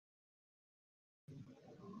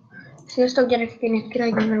Sziasztok gyerekek, én egy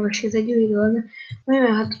királyban megvesi, ez egy új dolog.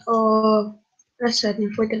 Olyan, hát ezt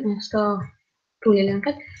szeretném folytatni ezt a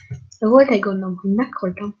túlélőnket. De volt egy gondom, hogy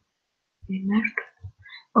meghaltam, mert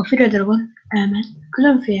a Füredragon elment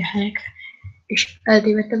különféle helyekre, és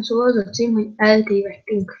eltévedtem, szóval az a cím, hogy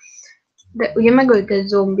eltévedtünk. De ugye megölt egy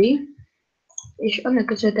zombi, és annak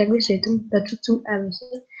köszönhetően visszajöttünk, de cuccunk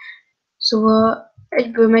elveszett. Szóval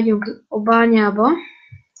egyből megyünk a bányába,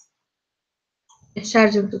 és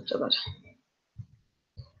szerzünk cuccokat.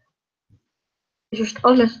 És most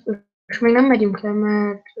az lesz, most még nem megyünk le,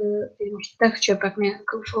 mert én most textcsöpek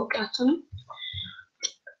nélkül fogok játszani.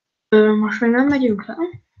 Most még nem megyünk le.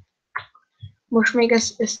 Most még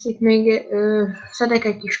ezt itt még szedek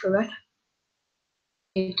egy kis követ.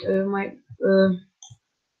 Itt majd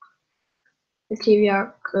ezt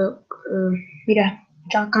hívják mire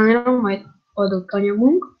csákányra, majd adott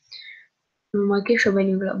anyagunk. Majd később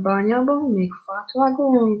megyünk le a bányába, még fát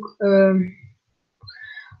vágunk.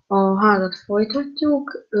 A házat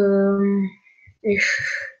folytatjuk, és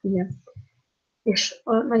igen. És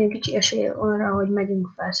nagyon kicsi esély arra, hogy megyünk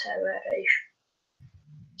fel szerverre is.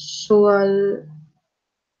 Szóval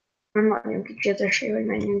nem nagyon kicsi az esély, hogy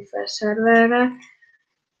menjünk fel szerverre,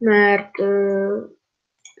 mert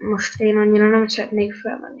most én annyira nem szeretnék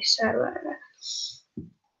felmenni szerverre.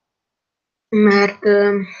 Mert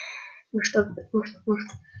most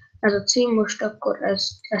ez a cím, most akkor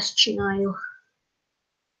ezt csináljuk.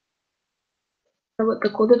 Ott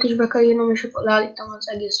a kódot is be kell írnom, és akkor leállítom az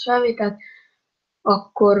egész felvételt,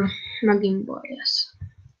 akkor megint baj lesz.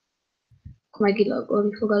 Akkor megint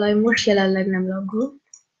laggolni fog a live, most jelenleg nem laggol.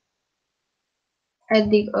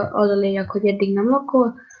 Eddig az a lényeg, hogy eddig nem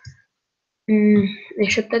laggol.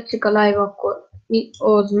 És ha tetszik a live, akkor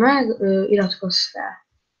oszd meg, iratkozz fel.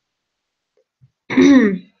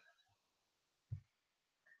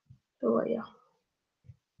 Szóval, ja.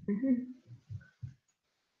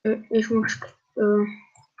 És most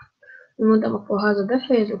mondtam, akkor a házat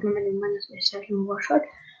befejezzük, nem megyünk menni, és szerzünk vasat.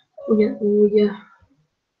 Ugyanúgy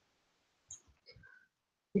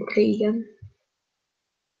itt régen.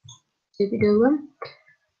 Szép időben.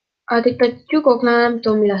 Hát itt a tyúkoknál nem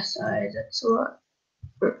tudom, mi lesz a helyzet, szóval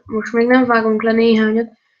most még nem vágunk le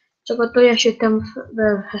néhányat, csak a tojás jöttem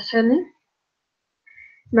befeszedni,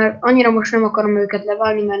 mert annyira most nem akarom őket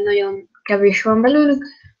levágni, mert nagyon kevés van belőlük.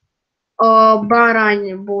 A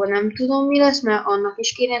bárányból nem tudom, mi lesz, mert annak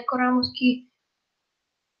is kéne karámot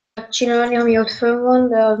csinálni, ami ott fönn van,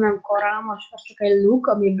 de az nem karám, az csak egy luk,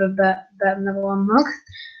 amiben benne vannak.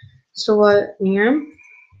 Szóval igen.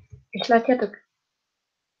 És látjátok?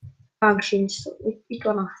 Sincs. Itt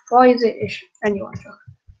van a fajzé, és ennyi van csak.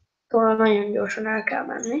 Szóval nagyon gyorsan el kell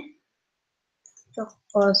menni. Csak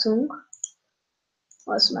alszunk.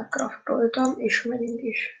 Azt megkraftoltam, és megyünk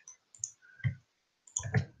is.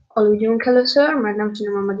 Aludjunk először, mert nem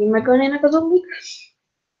tudom, hogy megint megölnének a zombik.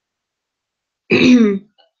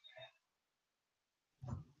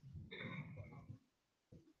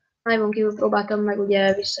 Live-on kívül próbáltam meg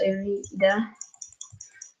ugye visszajönni ide.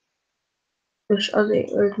 És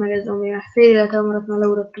azért ölt meg ez zombi, mert fél életem maradt, mert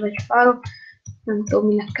leugrottam egy fáról. Nem tudom,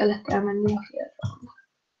 minek kellett elmenni a fiatalomnak.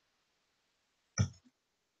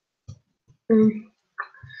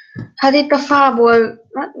 Hát itt a fából,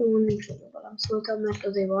 hát nincs oda szóltam, mert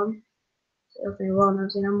azért van.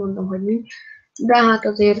 Azért nem mondom, hogy nincs. De hát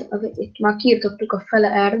azért itt már kiirtottuk a fele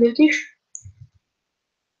erdőt is.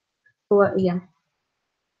 Szóval igen.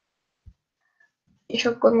 És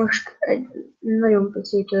akkor most egy nagyon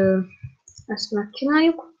picit ezt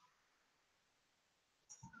megcsináljuk.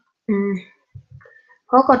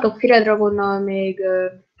 Ha akartok Füredragonnal még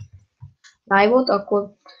live-ot,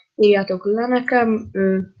 akkor írjátok le nekem,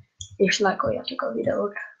 és lájkoljátok a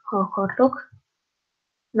videót, ha akartok.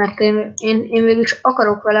 Mert én végül is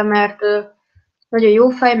akarok vele, mert nagyon jó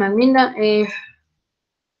fej, meg minden,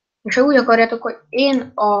 és ha úgy akarjátok, hogy én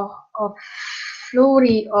a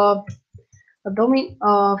Flóri,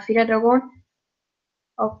 a Füredragon,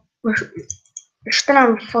 most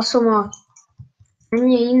Istenem faszomat,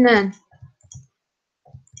 menjél innen!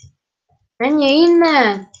 Menjél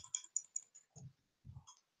innen!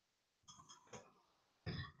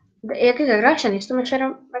 De értitek, rá sem néztem, és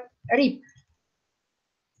erre meg rip.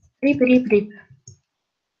 Rip.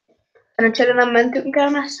 Szerencsére nem mentünk el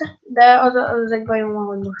messze, de az egy bajom van,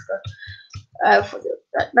 hogy most elfogyott.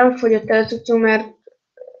 Nem fogyott el cuccunk, mert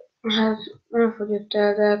hát nem fogyott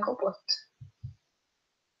el, de kapott.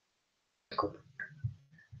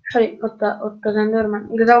 Ott az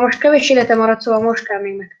Enderman. Igazából most kevés élete maradt, szóval most kell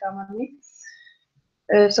még megtámadni.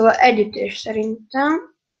 Szóval együttés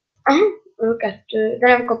szerintem. Kettő, de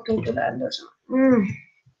nem kaptunk tőle Enderman.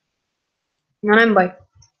 Na nem baj.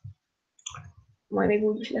 majd még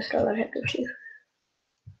úgy is lesz rá lehetőség.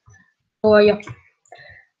 Szóval, ja.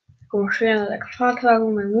 Akkor most jelenleg fát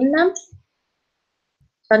vágunk, meg minden.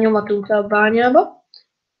 Aztán nyomatunk le a bányába.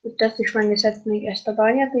 Itt ezt is megnézhetnék, ezt a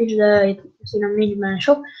bányát is, de itt színem nincs benne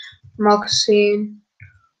sok. Maxin.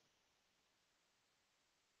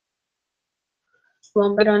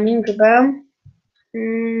 Van benne, nincs be.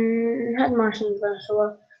 Hát más nincs benne,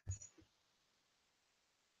 szóval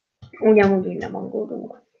ugyanúgy így nem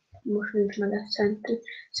aggódunk. Most nincs meg ezt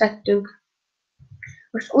szedtünk.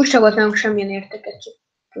 Most úgy sem volt nálunk semmilyen értéket,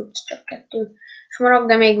 csak 2 smaragd,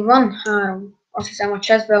 de még van 3. Azt hiszem a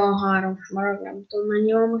chestben van 3 smaragd, nem tudom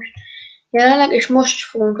mennyi van most jelenleg, és most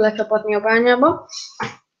fogunk lecsapatni a bányába.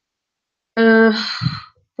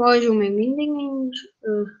 Pajzsunk még mindig nincs.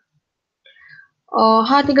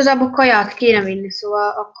 Hát igazából kaját kéne vinni,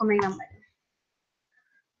 szóval akkor még nem megyünk.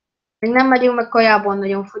 Még nem megyünk, meg kajában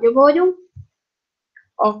nagyon fogyóba vagyunk.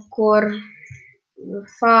 Akkor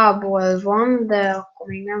fából van, de akkor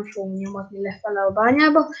még nem fogunk nyomatni lefele a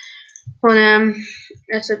bányába, hanem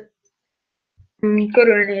ezt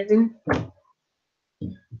körülnézünk.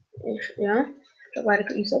 És ja, csak várjuk,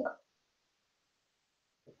 hogy iszok.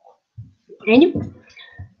 Így.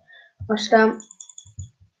 Aztán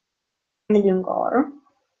megyünk arra.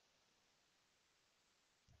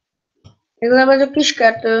 Igazából ez a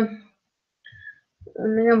kiskert,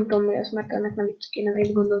 nem tudom mi lesz, mert ennek nem itt kéne,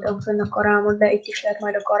 így gondoltam fenn a karámot, de itt is lehet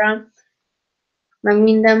majd a karám. Meg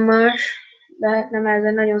minden más. De hát nem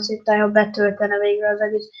ezzel nagyon szép táj, ha betöltene végre az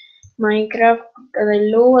egész Minecraft. Ez egy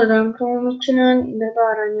ló, az nem tudom mit csinálni, de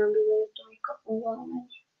bárannyian bizonyítom, hogy kapunk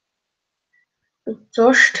valamelyik.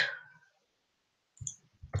 Utcost.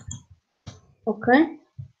 Oké.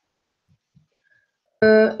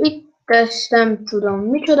 Itt ezt nem tudom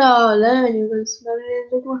micsoda, lemegyünk, ezt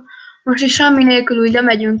benézzük. Most is semmi nélkül úgy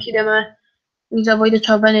lemegyünk ide, mert igazából ide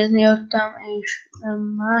csak benézni jöttem, és nem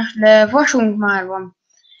más, de vasunk már van.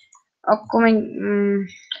 Akkor még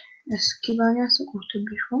ezt kibányászunk, most több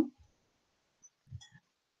is van.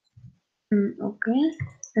 Oké.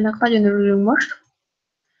 Ennek nagyon örülünk most,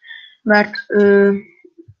 mert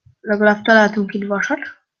legalább találtunk itt vasat,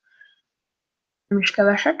 nem is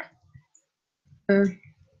keveset.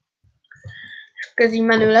 És ez így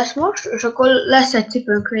menő lesz most, és akkor lesz egy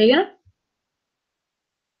cipőnk végén.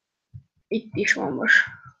 Itt is van most.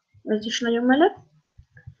 Ez is nagyon menő.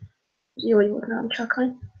 Ez jó, hogy volt nálam csak,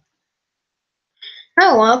 hogy.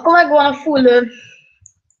 Jó, akkor megvan a full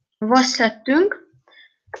vasszettünk,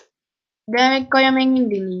 de még kaja még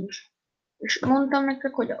mindig nincs. És mondtam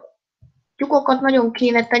nektek, hogy a tyúkokat nagyon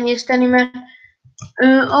kéne tenyészteni, mert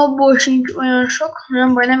abból sincs olyan sok,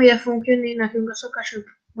 nem baj, nem ide fogunk jönni, nekünk a szokásos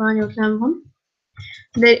bányót nem van,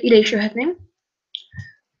 de ide is jöhetném.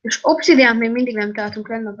 És obszidiánt még mindig nem találtunk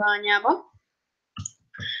lenne a bányába,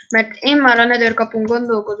 mert én már a nether kapunk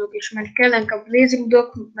gondolkodok is, mert kellenek a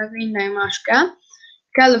blazingdok, meg minden más kell.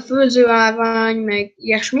 Kell a főzőállvány, meg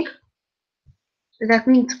ilyesmi. Ezek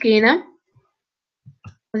mind kéne,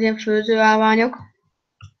 az ilyen főzőállványok.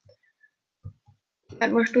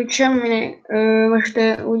 Mert most úgy semmi,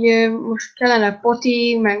 most kellene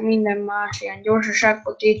poti, meg minden más, ilyen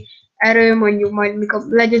gyorsaságpoti, erő, mondjuk majd mikor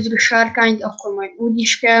legyőzzük a sárkányt, akkor majd úgy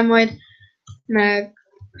is kell majd, meg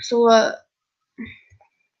szóval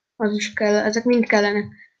az is kell, ezek mind kellene.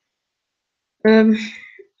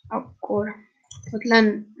 Akkor ott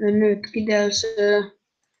nőtt kidelsz,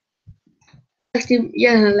 ezt így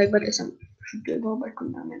jelenleg beteszem sütőbe, vagy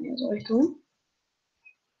tudnám menni az ajtón.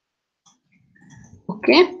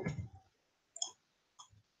 Oké.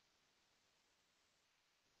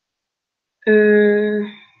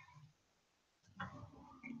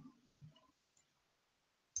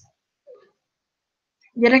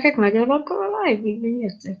 Gyerekek, nagyon akkor a live-ig,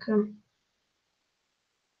 nézzék rá.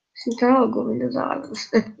 Szinte hallgom, mint az állat,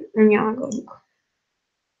 nem nyágoljuk.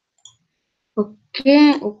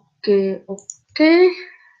 Oké.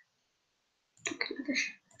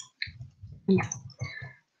 Tökéletes. Ja.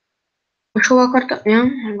 Most hova akartam? Ja,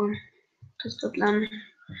 megvan. Ez ott lenni.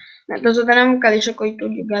 Mert azóta nem kell, és akkor így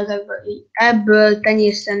tudjuk ebből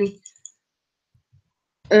tenyészteni.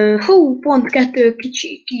 Pont 2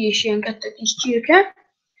 ki is ilyen 2 kis csirke.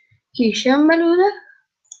 Ki is jön belőle.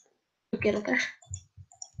 Tökéletes.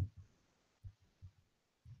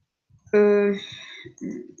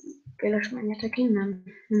 Kéles, menjetek innen.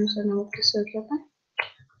 Nem szeretném ott kiszökjetek.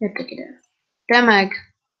 Jöttek ide. Te meg.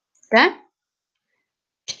 Te.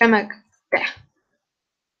 És te meg. Te.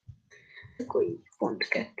 Akkor így pont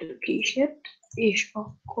 2 ki is jött. És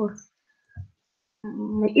akkor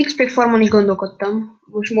XP farmon is gondolkodtam.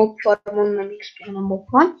 Most mob farmon nem XP, hanem mob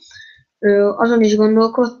van. Azon is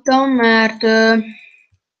gondolkodtam, mert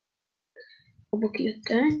Abba kijött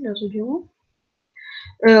egy, de az úgy jó.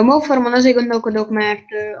 A mobfarmon azért gondolkodok, mert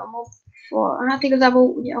a mobfarm, hát igazából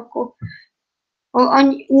ugye akkor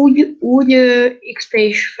úgy XP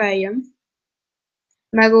is feljön.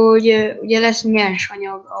 Meg ugye lesz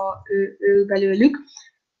nyersanyag ő belőlük.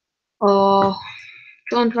 A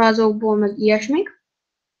csontvázokból, meg ilyesmik.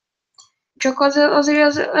 Csak azért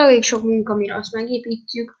az elég sok munka, mire azt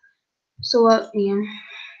megépítjük. Szóval, igen.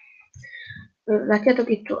 Látjátok,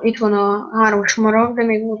 itt van a 3 smaragd, de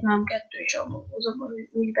még volt nem 2, és abban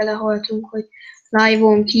úgy belehaltunk, hogy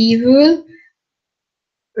live-on kívül.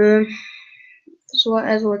 Szóval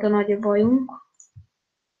ez volt a nagy bajunk.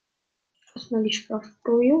 Ezt meg is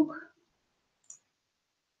kraftoljuk.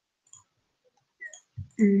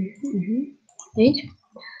 Így.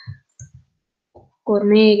 Akkor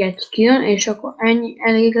még egy kijön, és akkor ennyi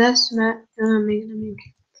elég lesz, mert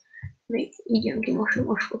még így jön ki,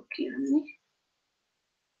 most fog kijönni.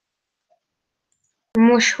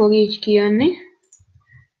 Most fog így kijönni.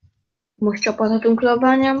 Most csapathatunk le a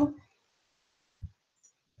bányába.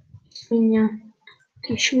 Mindjárt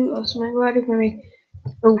kisül, azt megvárjuk, mert még...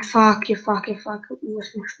 Ó, fákja.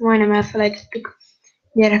 Ezt most majdnem elfelejtettük.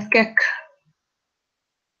 Gyerekek.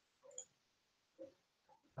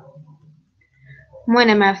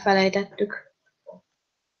 Majdnem elfelejtettük.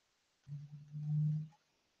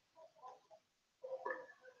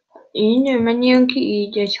 Így, mennyi jön ki?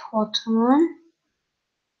 Így egy 60.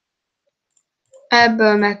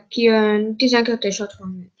 Ebből meg kijön 12 és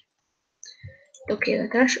 64.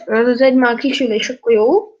 Tökéletes. Az egy már kisül, és akkor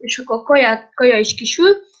jó. És akkor a kaja is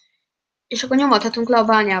kisül. És akkor nyomathatunk le a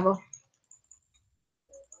bányába.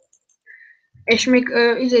 És még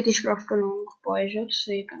izét is kraftolunk, pajzsot,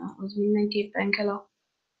 szépen, az mindenképpen kell a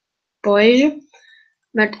pajzs.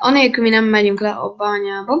 Mert anélkül mi nem megyünk le a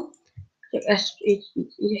bányába. Ezt így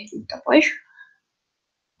a pajzs.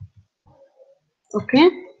 Oké.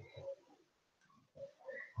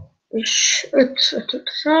 És 5,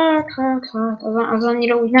 hát, az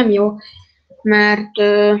annyira úgy nem jó, mert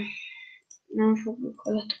nem fogjuk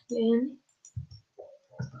veletek élni.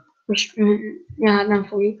 És ja, hát nem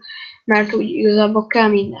fogjuk, mert úgy igazából kell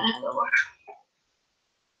mindenhez a vas.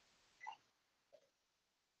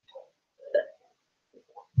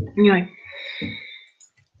 Jaj.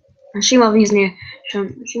 A sima víznél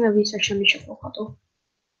sima vízre semmi sem fogható.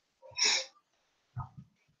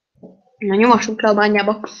 Na, nyomassuk le a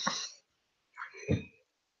bányába.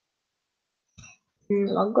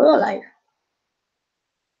 Laggol a live.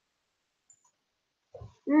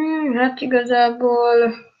 Hát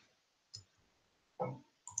igazából...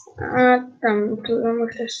 Hát nem tudom,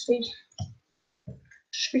 most ezt így...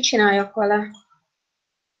 És mit csináljak vele?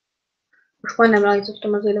 Most majdnem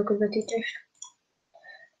leállítottam az élőközvetítést.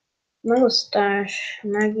 Megosztás,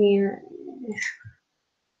 megint, és...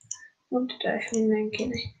 Mutatás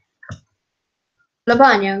mindenkinek. A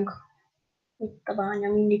bányánk. Itt a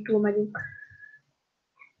bánya, mindig túl megyünk.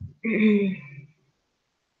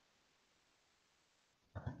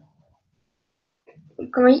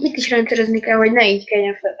 Akkor itt is rendszerezni kell, hogy ne így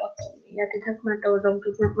kelljen felpakolni. Értitek, mert az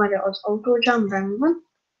autót, már az autójump benn van.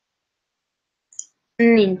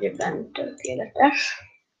 Nincs bent tökéletes.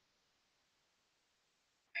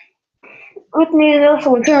 Ott nézve azt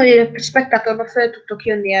mondja, hogy a spektátorba fel tudtok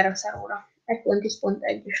jönni erre a szeróra.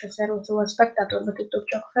 1.10.1-es a szeró, szóval a spektátorba tudtok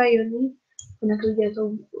csak feljönni, hogy ne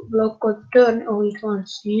tudjátok blokkot törni, ahol itt van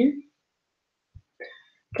szín.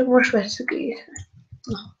 Csak most vesszük észre.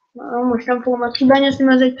 Na, most nem fogom azt kibányozni,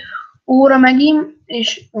 mert ez egy óra megint,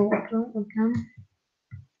 és ott nem.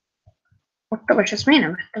 Ott vagy, ezt miért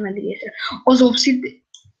nem vettem eddig észre? Az obszidián.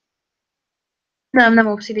 Nem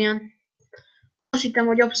obszidián. Azt hittem,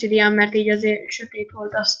 hogy obszidián, mert így azért sötét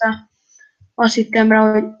volt, aztán azt hittem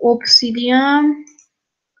rá, hogy obszidián.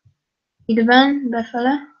 Itt van,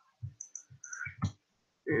 befele.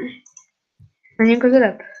 Menjünk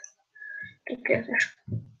közelebb. Tökéletes.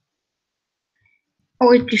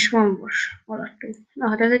 Ó, itt is van most alattunk. Na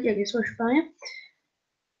hát ez egy egész most pálya.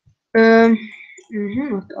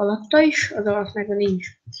 Ott alatta is, az alatt meg nincs.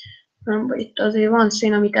 Nem, itt azért van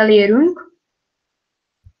szén, amit elérünk.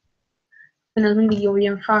 Ez mindig jó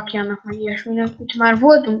ilyen fákjának, meg ilyesminek. Itt már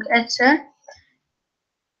voltunk egyszer.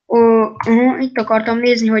 Itt akartam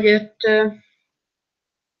nézni, hogy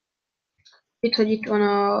hogy itt van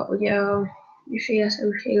ugye a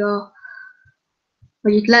félszerűség,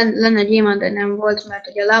 hogy itt lenne gyémánt, de nem volt, mert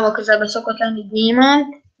ugye a láva közelben szokott lenni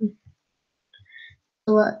gyémánt.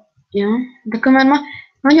 Szóval, ja. De akkor már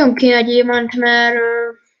nagyon kéne gyémánt,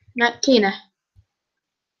 mert kéne.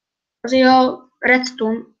 Azért a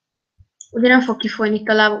redstone ugye nem fog kifolyni itt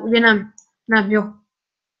a lába, ugye nem? Nem, jó.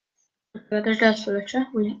 Tökéletes, de ez fölött se,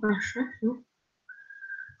 ugye? Az se, jó.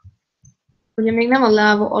 Ugye még nem a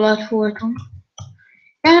láva alatt voltunk.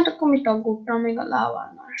 Ja, hát akkor mit aggódtam, még a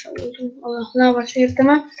lávánál sem voltunk. A lávas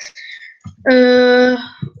értelme.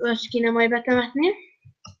 Ezt kéne majd betemetni.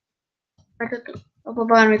 Mert abba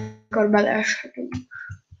bármikor beleeshetünk.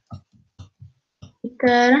 Itt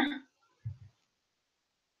erre.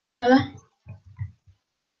 Bele.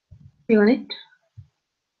 Mi van itt?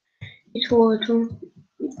 Itt voltunk.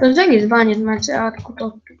 Itt az egész bányát már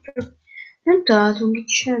átkutattuk, csak nem találtunk itt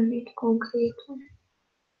semmit konkrétan.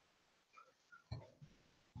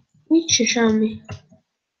 Nincs se semmi.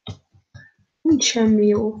 Nincs semmi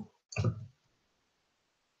jó.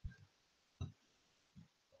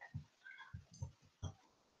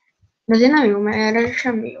 De azért nem jó, mert erre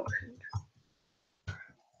semmi jó sincs.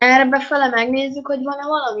 Erre befele megnézzük, hogy van-e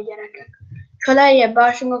valami, gyerekek. És ha lejjebb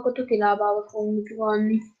ásunk, akkor tuti lábába fogunk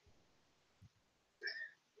vanni.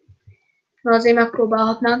 Na azért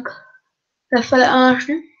megpróbálhatnánk lefele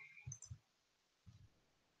ásni.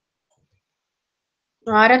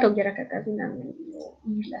 Várjátok, gyerekek, ez nem jó.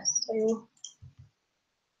 Így lesz a jó.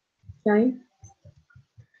 Jaj.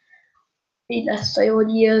 Így lesz a jó, hogy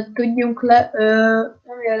így tudjunk le.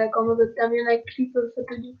 Nem jönnek a mögöttem, jönnek creeper-re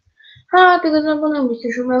tudjuk. Hát igazából nem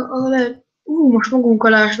biztos, hogy lehet. Most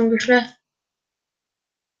magunkkal ásnunk is le.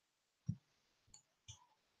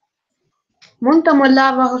 Mondtam, hogy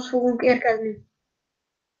lávához fogunk érkezni.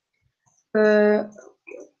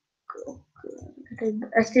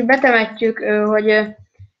 Ezt így betemetjük, hogy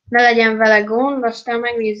ne legyen vele gond, aztán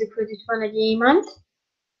megnézzük, hogy itt van egy gyémánt.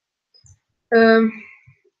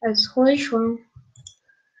 Ez hol is van?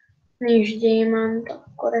 Nincs gyémánt,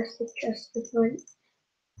 akkor ezt itt csesztük, hogy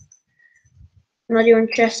nagyon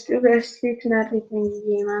csesztük ezt itt, mert itt nincs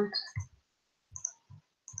gyémánt.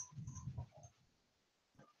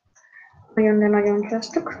 Nagyon, de nagyon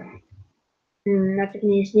csesztük. Mert itt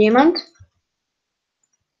nincs gyémánt.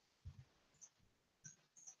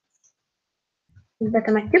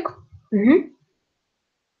 Betemetjük.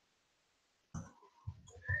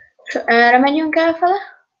 És erre megyünk elfele.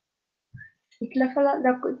 Itt lefele, de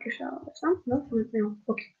akkor itt is elveszem. Jó,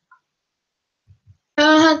 oké.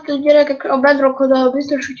 Hát gyerekek, a bedrockhoz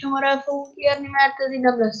biztos, hogy hamar el fogunk érni, mert ez így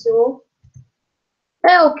nem lesz jó.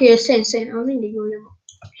 De oké, szén, az mindig jó jön.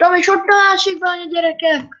 Tudom, és ott a másik bánya,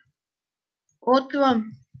 gyerekek. Ott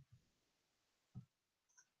van.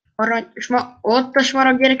 Arany, ott a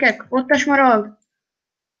smaragd, gyerekek, ott a smaragd.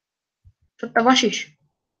 És ott a vas is.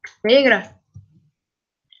 Végre.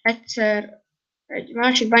 Egyszer egy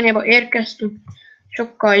másik bányába érkeztünk.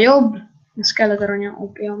 Sokkal jobb. Ez kell az aranya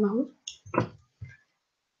OP-almához.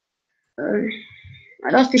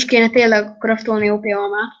 Hát azt is kéne tényleg craftolni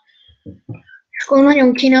OP-almát. És akkor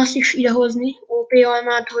nagyon kéne azt is idehozni,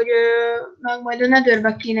 OP-almát, hogy meg majd a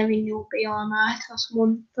Netherbe kéne vinni OP-almát, azt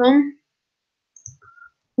mondtam.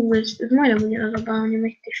 Ez majdnem ugyanaz a bánya,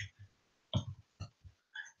 itt is.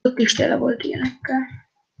 Ott is tele volt ilyenekkel.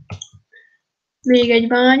 Még egy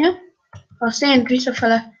bánya. A szént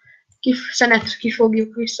visszafele, szenet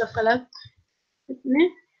kifogjuk visszafele.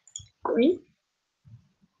 Akkor így.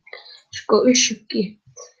 És akkor üssük ki.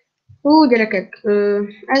 Gyerekek,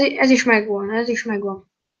 ez is megvan, ez is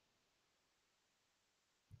megvan.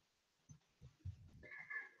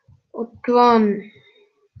 Ott van.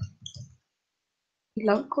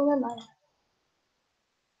 Laggol a láj?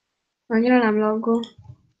 Annyira nem laggol.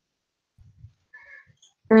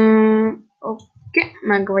 Oké,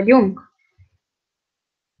 meg vagyunk.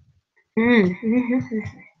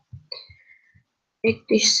 Itt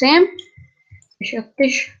is szém. És ott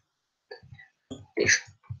is.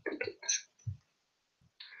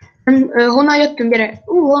 Honnan jöttünk, gyere?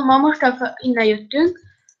 Ma most innen jöttünk.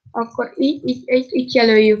 Akkor itt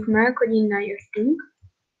jelöljük meg, hogy innen jöttünk.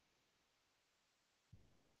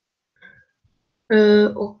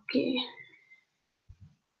 Oké.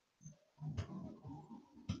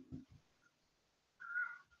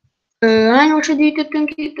 Hányosra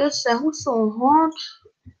gyűjtöttünk itt össze? 26.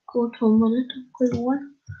 Otthon van itt, akkor jó.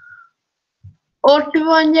 Ott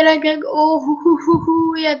van, gyerekek.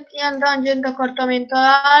 Ilyen dungeon-t akartam én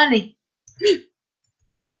találni.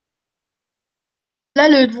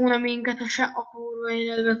 Lelőtt volna minket a kurva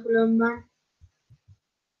életbe különben.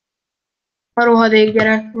 A rohadék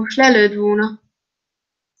gyerek, most lelőtt volna.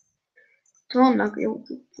 Vannak jó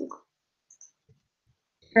cuccok.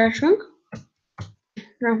 Elsőnk.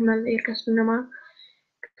 Nem, mellé érkeztünk, nem áll.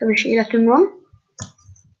 Kevés életünk van.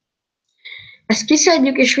 Ezt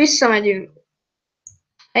kiszedjük és visszamegyünk.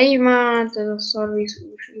 Ej már, ez a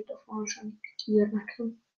szarvízúsít a fans, amit kiír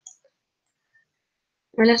nekem.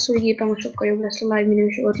 Majd lesz új gépem, hogy sokkal jobb lesz a live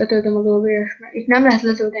minőség, ott letöltöm az OBS-t, mert itt nem lehet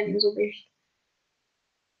letölteni az OBS-t.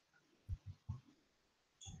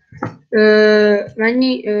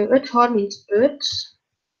 Mennyi? 5:35.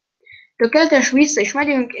 Tökéletes, vissza is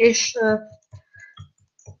megyünk, és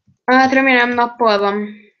hát remélem nappal van.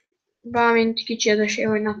 Valamint kicsi az esély,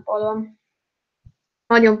 hogy nappal van.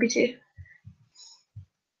 Nagyon pici.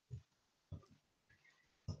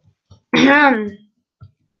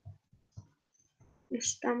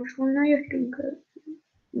 Aztán most honnan jöttünk?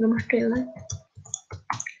 De most tényleg.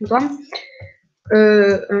 Van.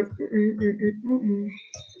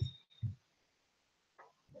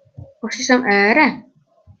 Azt hiszem erre?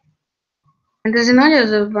 Hát ez nagy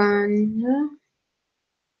az a bánya.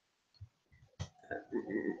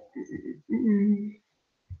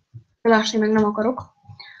 Felásni meg nem akarok.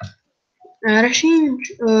 Erre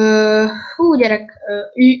sincs. Hú, gyerek.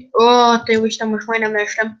 Te jó Isten, most majdnem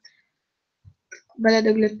leestem.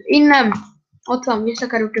 Beledöglött. Innen. Ott van,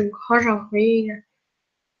 visszakerültünk haza végre.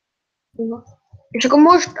 És akkor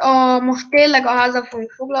most tényleg a házzal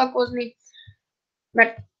fogunk foglalkozni,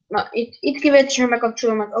 mert na, itt kivételesen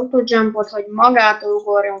megkapcsolom az autojumpot, hogy magától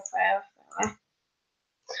ugorjon fel.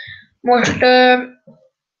 Most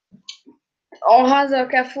a házzal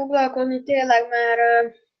kell foglalkozni tényleg,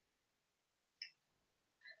 mert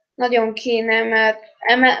nagyon kéne,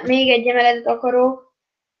 mert még egy emeletet akarok.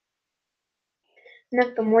 Nem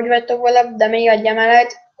tudom, hogy vagytok vele, de még egy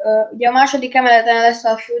emelet. Ugye a második emeleten lesz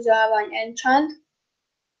a főzőállvány enchant.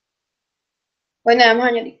 Vagy nem,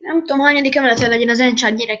 hányadik? Nem tudom, hányadik emeleten legyen az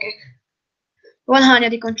enchant, gyerekek. Van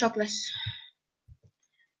hányadikon csak lesz.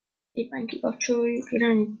 Éppen kikapcsoljuk,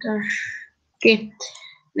 irányítás. Oké.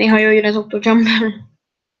 Néha jöjjön az autojump.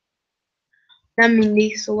 Nem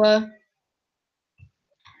mindig, szóval.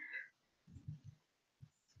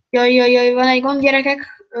 Jaj, van egy gond,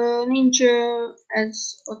 gyerekek. Nincs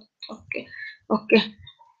ez ott. Oké.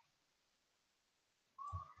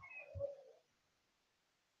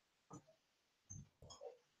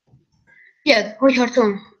 Figyeld, hogy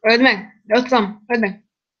harcolom? Öld meg! De ott van, öld meg!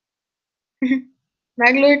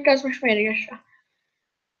 Meglőtt, ez most mérges rá.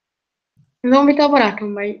 Zombit a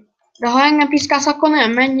barátom vagy. De ha engem piszkálsz, akkor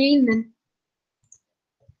nem, menj innen.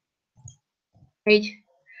 Így.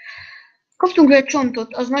 Kaptunk egy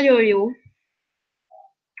csontot, az nagyon jó.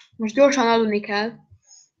 Most gyorsan aludni kell.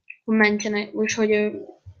 Hogy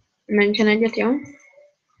mentsen egyet, jó?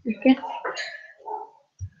 Oké.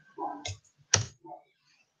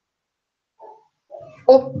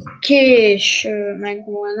 Oké, és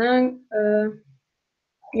megvolnánk.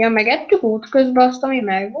 Ja, megettük útközben azt, ami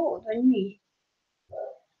megvolt, vagy mi?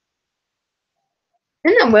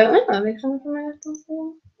 Nem emlékszem, hogy megettünk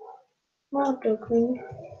volna. Tök mindegy.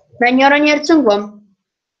 Mennyi aranyércünk van?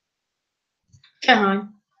 Sehány.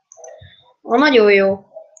 Nagyon jó.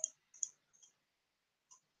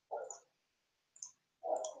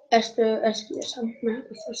 Ezt kiveszem, mert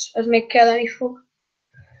ez még kelleni fog.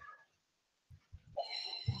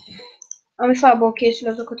 Ami fából készül,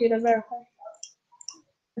 azokat ide berakom.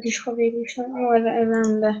 Ez is fa végül is nem. Jó, ez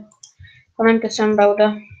nem, de ha nem teszem be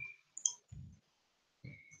oda.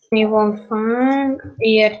 Mi van fánk?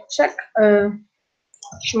 Ércek.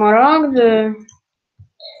 Smaragd.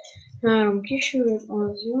 3 kisül,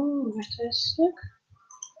 az jó, betesszük.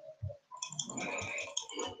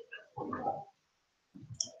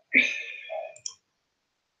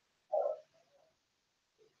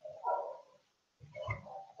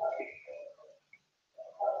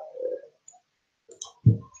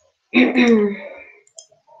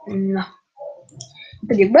 Na.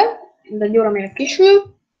 Tegyük be, de egy óra még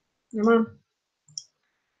kisül. Nem.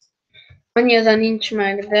 Annyi ezen nincs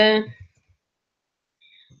meg, de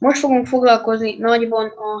most fogunk foglalkozni nagyban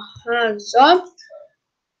a házzal,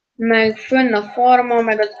 meg fönn a farma,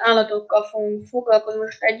 meg az állatokkal fogunk foglalkozni.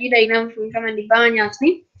 Most egy ideig nem fogunk elmenni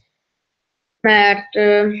bányászni, mert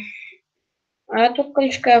állatokkal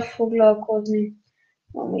is kell foglalkozni.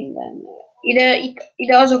 Na minden.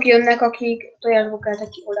 Ide azok jönnek, akik tojásból keltek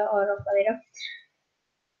ki oda arra felére.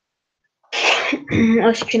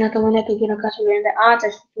 Azt csináltam, hogy ne tudjanak átugolni, de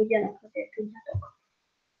átesni tudjanak, azért tudjátok.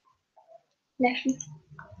 Lesni.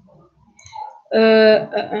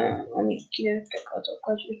 Amíg kijöntek,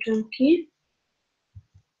 azokat ütöm ki.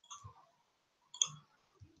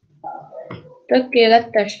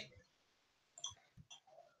 Tökéletes.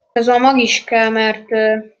 Ez a mag is kell, mert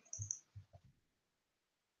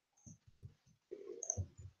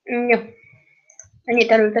jó.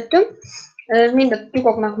 Ennyit elültettünk. Ez mind a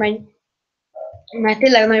tyúkoknak megy. Mert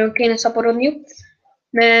tényleg nagyon kéne szaporodniuk.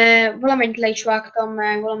 Mert valamennyit le is vágtam,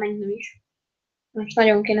 meg valamennyit nem is. Most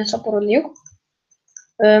nagyon kéne szaporodniuk.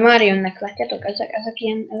 Már jönnek, látjátok? Ezek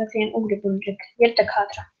ilyen ugribundrik. Gyertek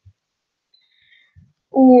hátra.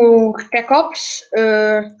 Te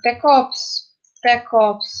kapsz. te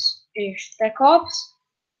kapsz, és te kapsz,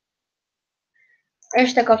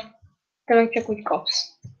 és te kapsz, te meg csak úgy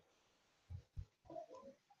kapsz.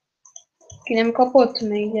 Ki nem kapott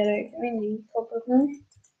még, gyerek? Mindig kapott, nem?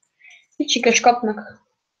 Kicsikes kapnak.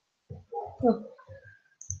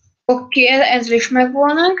 Oké, ezzel is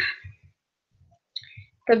megvolnánk.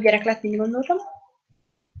 Több gyerek lett, mint gondoltam.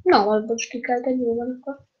 Na, abból is kikelt egy jó van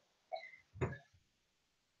akkor.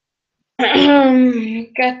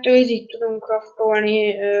 Kettő ízig tudunk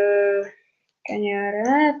craftolni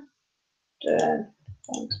kenyeret.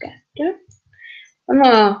 Pont kettő.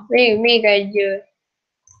 Na, még egy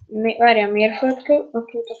várjál, mérföldkő.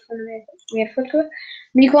 Mérföldkő.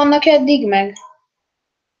 Mik vannak eddig meg?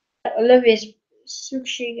 A lövész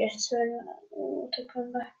szükséges szörnyűleg.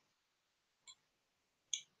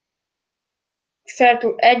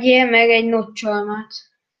 Egyél meg egy notcsalmát.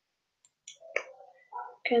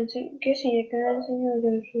 Készüljek el, ez egy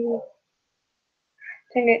nagyon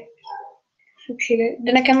szükséges.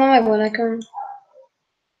 De nekem már megvan nekem.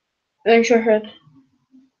 Önsorsot.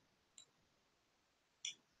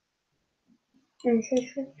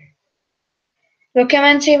 De a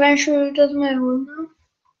kemencében sült az megvan, nem?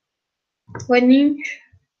 Vagy nincs?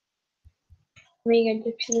 Még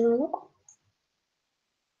egyet csinálok.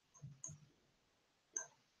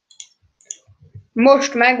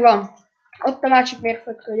 Most megvan. Ott a másik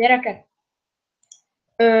mérföldkő, gyerekek.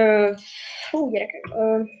 Fú, gyerekek.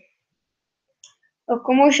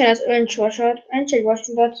 Akkor most jön az öncsorsot. Önts egy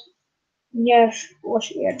vasutat nyers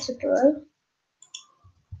vasércetől.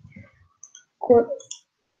 Akkor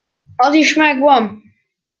az is megvan.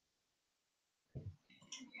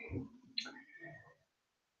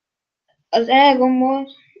 Az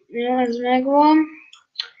elgombol, jó, ez megvan.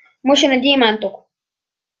 Most jön a gyémántok.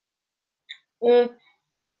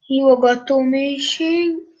 Hívogató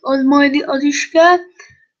mélység, az majd az is kell.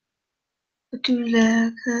 A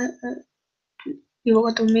tűzlelek,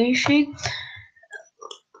 hívogató mélység.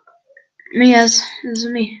 Mi ez? Ez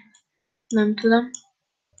mi? Nem tudom.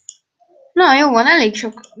 Na jó van, elég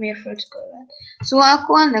sok mérföldkövet. Szóval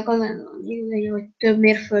akkor ennek az igazi, hogy több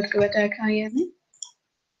mérföldkövet el kell érni.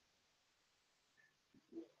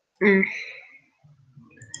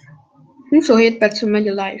 27 percen megy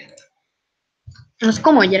a live. Az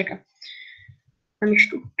komoly, gyerekem. Nem is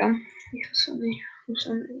tudtam.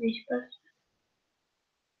 24 perc.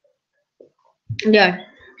 Jaj,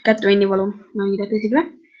 2 ennivaló. Na, ide teszik le.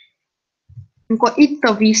 Akkor itt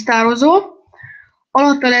a víztározó.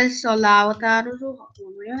 Alatta lesz a lávatározó. Ha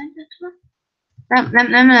olyan egyetve.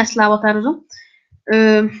 Nem lesz lávatározó.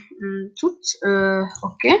 Cucc.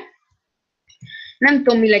 Oké. Nem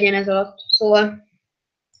tudom, mi legyen ez alatt. Szóval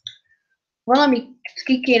valamit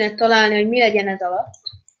ki kéne találni, hogy mi legyen ez alatt.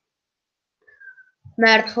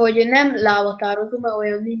 Mert hogy nem lávatározó, mert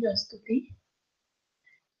olyan nincs, azt tuti.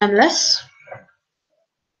 Nem lesz.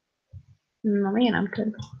 Na, miért nem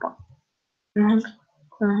kell?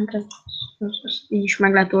 Ezt így is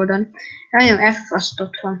meg lehet oldani. Nagyon F azt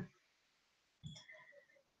ott van.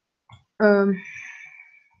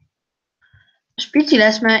 Ez pici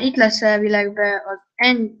lesz, mert itt lesz elvileg be az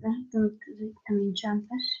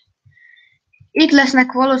itt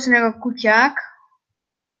lesznek valószínűleg a kutyák.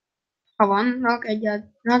 Ha vannak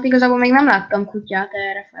egyáltalán. Hát igazából még nem láttam kutyát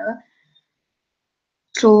errefele.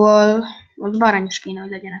 Szóval ott bárány is kéne, hogy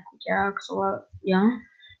legyenek kutyák, szóval, ja.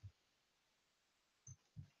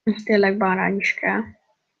 Tényleg bárány is kell.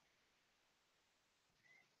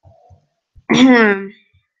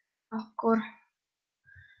 Akkor...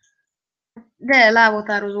 De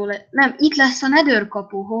lávotározó lesz. Nem, itt lesz a nether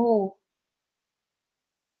kapu, ho.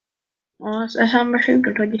 Az eszembe se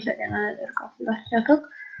jutott, hogy itt legyen a nether kapu, látjátok.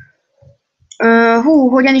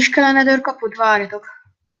 Hogyan is kell a nether kaput? Várjatok.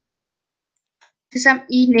 Hiszem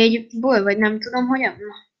így 4-ból, vagy nem tudom, hogyan.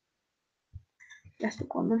 Na. Ezt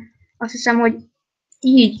mondom. Azt hiszem, hogy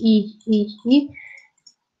így.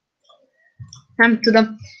 Nem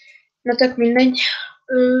tudom. Na tök mindegy.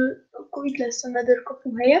 Akkor itt lesz a nether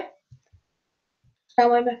kapu helye. Aztán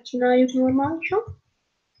majd megcsináljuk normálisan.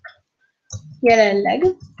 Jelenleg.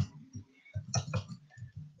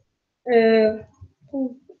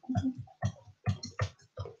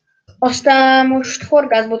 Aztán most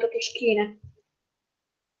horgászbotot is kéne.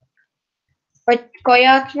 Vagy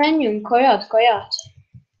kaját menjünk? Kaját?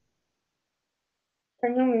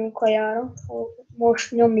 Nyomjunk kajára.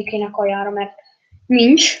 Most nyomni kéne kajára, mert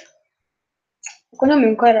nincs. Akkor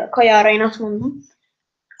nyomjunk kajára, én azt mondom.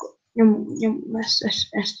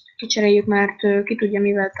 Ezt kicseréljük, mert ki tudja,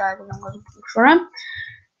 mivel találkozunk az utók során.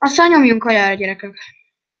 Aztán nyomjunk kajára, gyerekek.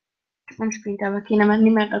 Nem sprintelve kéne menni,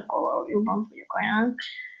 mert akkor jobban fogyok kaján.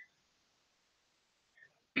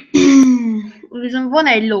 viszont van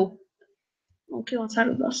egy ló. Oké, van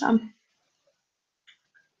száradva a szám.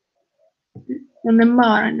 Nem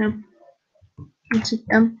már nem. Azt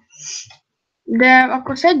hittem. De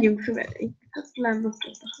akkor szedjünk füvet. Tehát lenne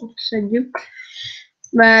ott szedjük.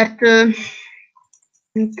 Mert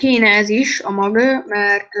kéne ez is, a mag,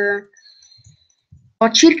 mert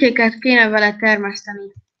a csirkéket kéne vele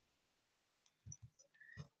termeszteni.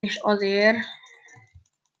 És azért...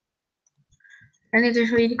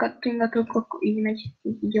 Elnézést, hogy így kattingatok, akkor így megy.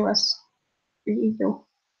 Így jó lesz. Így jó.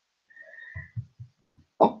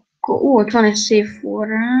 Akkor ott van egy szép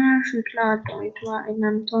forrás, itt látom, itt van egy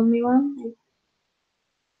nem tudom mi van.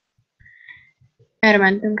 Erre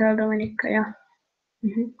mentünk el Dominikkaja.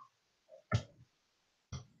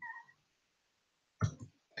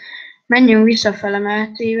 Menjünk visszafele,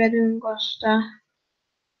 mert tévedünk, aztán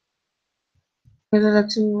ez az a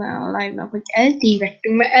címe a live-nak, hogy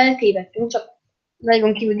eltévedtünk, mert eltévedtünk, csak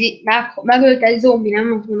nagyon kívül megölt egy zombi,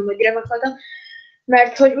 nem azt mondom, hogy direkt meghaltam,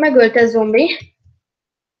 mert hogy megölt egy zombi.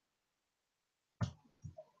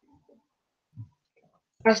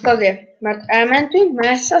 Azt azért, mert elmentünk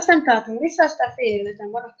messze, aztán találtunk vissza, aztán fél életen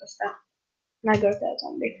maradt, aztán megölt egy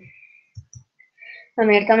zombi. Nem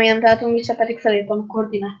értem, miért nem találtunk vissza, pedig felírtam a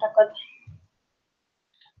koordinátákat.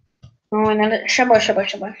 Se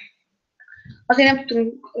baj. Azért nem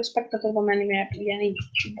tudtunk spektatorba menni, mert ugye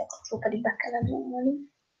nincs csillagkapcsoló, pedig be kellett volna.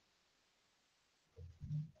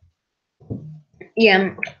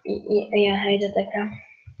 Ilyen helyzetekre.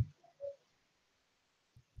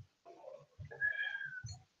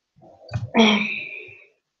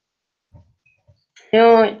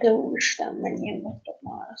 Jaj, te úristen, mennyien vagytok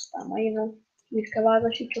már, aztán majd én a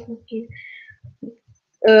viszkevázasítsok ki.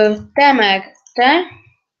 Te meg te,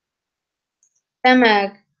 te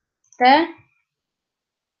meg te,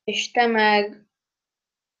 és te meg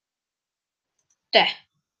te.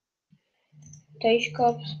 Te is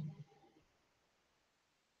kapsz.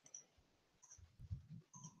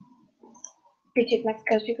 Picit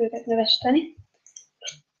megkezdjük őket növeszteni.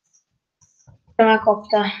 Te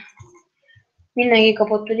megkaptál. Mindenki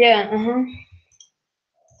kapott, ugye? Aha.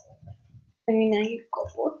 Mindenki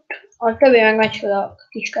kapott. A többi meg megy fel a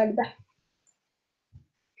kiskertbe.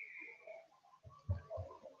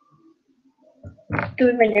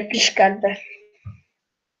 Többi megy a kiskertbe.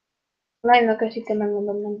 Live-nak őszintén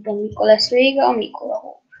megmondom, nem tudom mikor lesz vége, amikor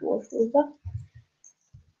a húzza.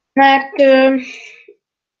 Mert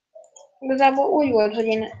igazából úgy volt, hogy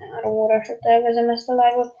én 3 órásra tervezem ezt a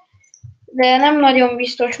live-ot, de nem nagyon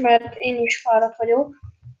biztos, mert én is fáradt vagyok.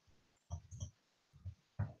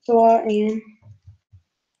 Szóval igen,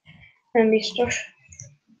 nem biztos.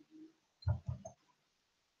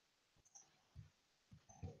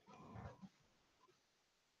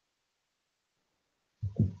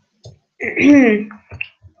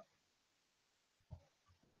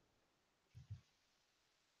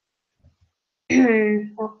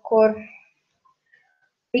 Akkor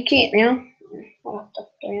mi kéne?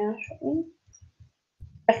 Maradtak tojások.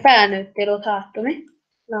 Te felnőttél ott hátul, mi?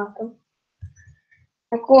 Látom.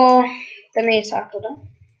 Akkor te mész át oda.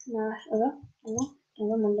 Oda,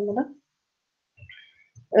 mondom oda.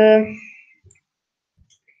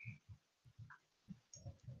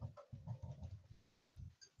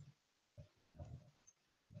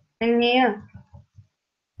 Menjél.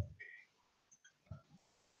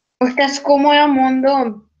 Most ezt komolyan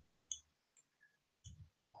mondom?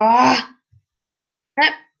 Nem.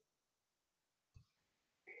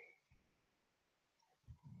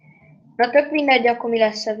 Na tök mindegy, akkor mi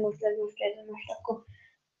lesz ez most akkor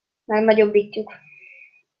megnagyobbítjuk.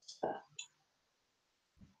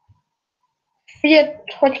 Figyelj,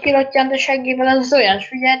 hogy kirottyant a seggéből az olyan,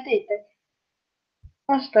 figyeltétek?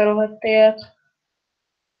 Azt a rohadt élet.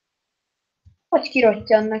 Hogy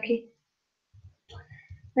kirottyant neki?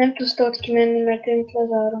 Nem tudsz ott kimenni, mert én itt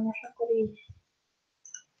lezárom, és akkor így.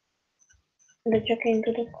 De csak én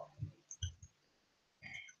tudok.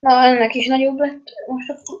 Na, ennek is nagyobb lett. Most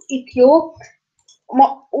akkor itt jó.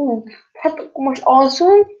 Hát akkor most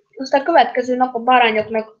alszunk, aztán a következő nap a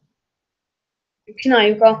bárányoknak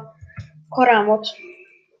csináljuk a karámot.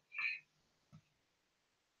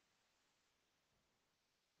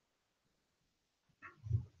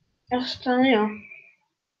 Aztán jó.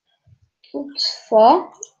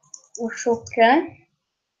 Fa. Most sok kell.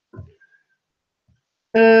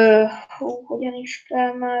 Hogyan is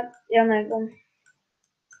kell már? Ja, megvan.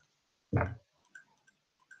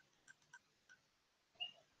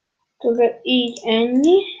 Többé így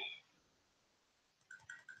ennyi.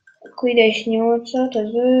 Akkor ide is 8-at,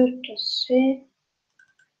 az 5, az szép.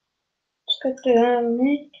 Az 2, 3,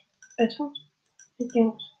 4, 5, 6,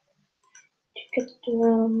 8. 2,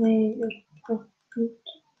 3, 4, 5.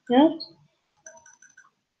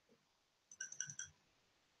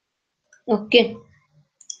 Oké.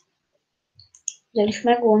 Ezzel is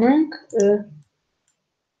megoldnánk.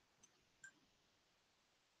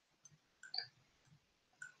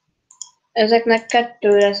 Ezeknek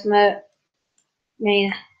 2 lesz, mert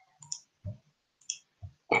miért?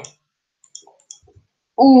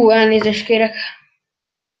 Elnézést kérek.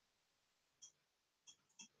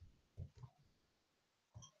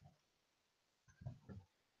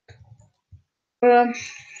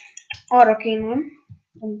 Arra kéne,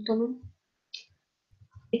 nem tudom.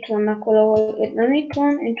 Itt vannak valahol, nem itt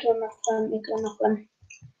van, itt vannak fenn, itt vannak fenn.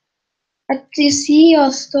 Hát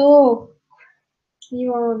sziasztok! Mi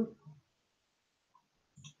van?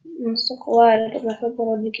 Most akkor várjatok, mert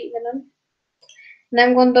szaporodni kéne, nem?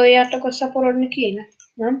 Nem gondoljátok, hogy szaporodni kéne?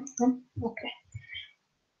 Nem? Nem? Oké.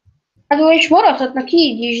 Hát úgy is maradhatnak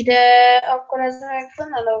így is, de akkor ez meg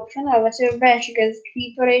fennáll veszi, hogy beesik ez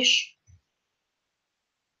creeper, és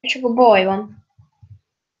akkor baj van.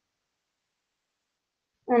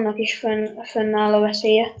 Annak is fennáll a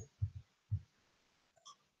veszélye.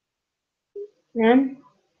 Nem?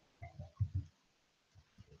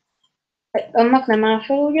 Annak nem áll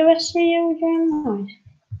fel úgy a veszélye, ugye? Majd.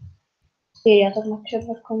 Írjátok meg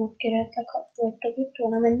csöbbet, akkor megkérhetek, ha voltak itt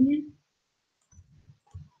volna mennyien.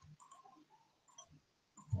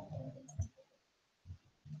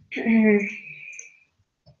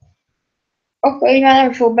 Akkor így már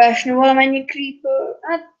nem fog beesni valamennyi creeper,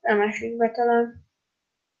 hát nem esik be talán.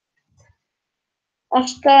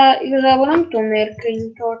 Aztán igazából nem tudom miért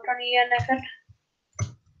kell tartani ilyeneket.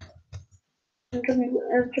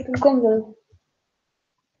 Csak gondolom.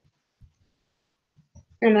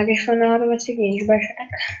 Nem meg is van arra veszik, én is beesetek.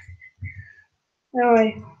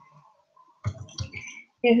 Jaj.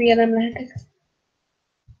 Én hülye nem lehetek.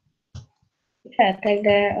 Lehetek,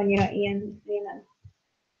 de annyira ilyen nem.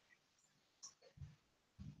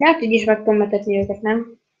 De hát így is meg tudom metetni őket,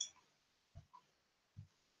 nem?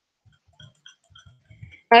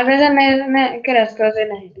 Hát ezen keresztül azért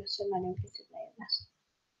nehéz lesz, hogy nagyon kicsit nehéz lesz.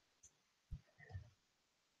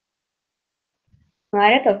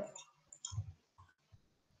 Várjatok?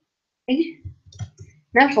 Így?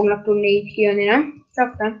 Nem fognak tudni így kijönni, nem?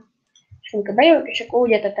 Csak nem. És amikor bejövök, és akkor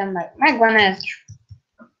úgy etetem meg. Megvan ez.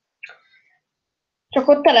 Csak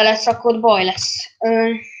ott tele lesz, akkor ott baj lesz.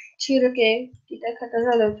 Csirkék, titeket az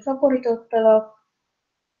előbb szaporítottalak.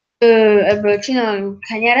 Ebből csinálunk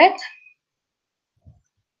kenyeret.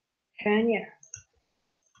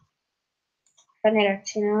 Kenyeret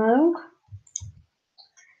csinálunk.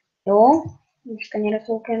 Jó. Most kenyeret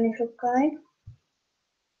fog kenni sokáig.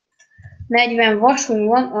 40 vasunk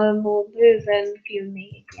van, abból bőven kijön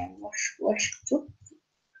még egy ilyen vas cucc.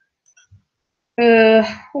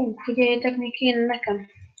 Figyeljétek, mi kéne nekem.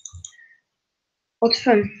 Ott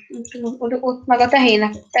fönn. Ott meg a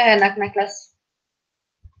teheneknek lesz.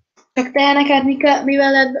 Csak teheneket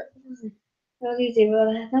mivel lehet? Az ízével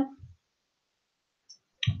lehet, nem?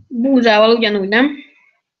 Búzával ugyanúgy, nem?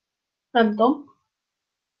 Nem tudom.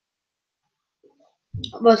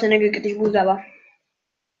 Valószínűleg őket is búzával.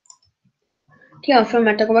 Ki van fönn,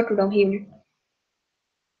 mert akkor meg tudom hívni.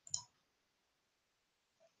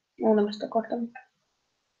 Ó, nem ezt akartam.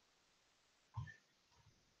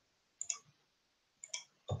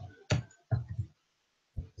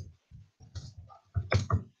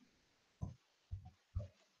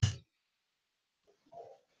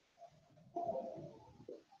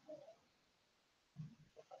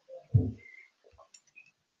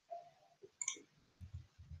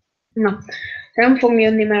 Na, nem fog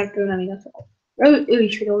jönni, mert ő nem igaz. Ő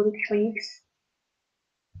is videózik is mondjuk.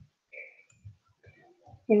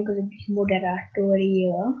 Jönk az egyik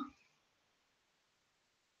moderátorja.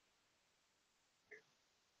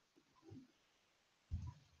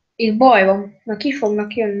 Itt baj van, na ki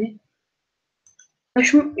fognak jönni.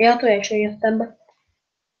 Most, ja, tojásra jöttem be.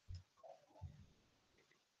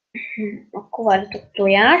 Akkor várjatok,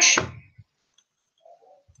 tojás.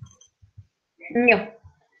 Jó.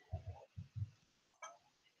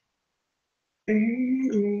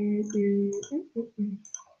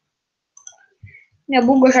 Ja,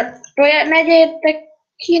 bugos a tojás, ne gyertek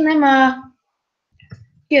ki, nem áll.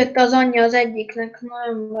 Kijött az anyja az egyiknek, na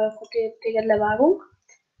nem, akkor téged levágunk.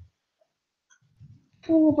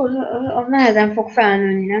 Az nehezen fog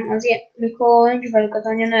felnőni, nem? Az ilyen, mikor nincs velük az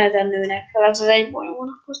anyja, nehezen nőnek fel, az egy baj van,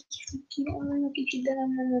 akkor kívánni kicsit, de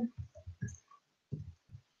nem.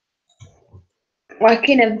 Majd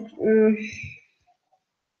kéne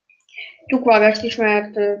tyúkvágást is,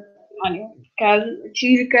 mert nagyon kell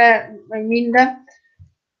csirke, meg minden.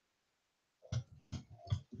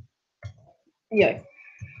 Jaj.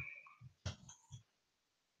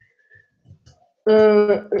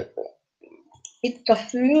 Itt a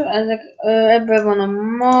fül, ebből van a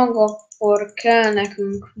mag, akkor kell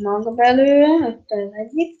nekünk mag belőle, itt az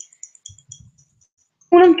egyik.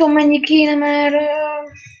 Nem tudom mennyi kéne, mert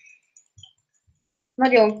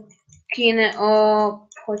nagyon kéne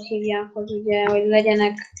hogy hívják az ugye, hogy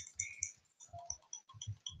legyenek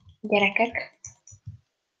gyerekek.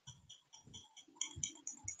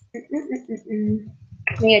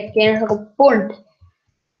 Még egy kéne, akkor pont.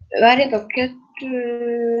 Várjatok,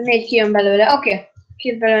 4 kijön belőle. Oké,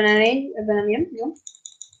 kijön belőle 4, ebben nem jön, jó.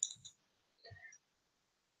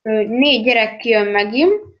 4 gyerek kijön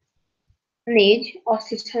megint. 4, azt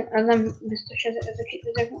hiszem, ez nem biztos,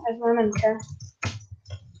 ez már nem kell.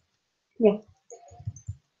 Jó.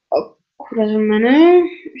 Akkor ez a menő,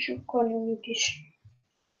 és akkor nyomjuk is.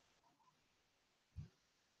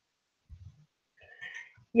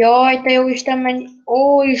 Jaj, te jó Isten, menj!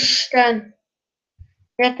 Ó, Isten!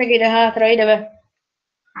 Gyertek ide hátra, ide be!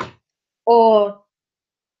 Ó,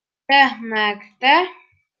 te meg te!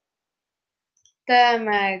 Te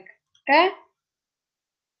meg te!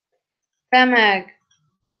 Te meg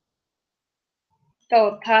te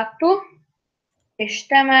ott hátul! És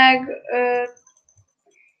te meg...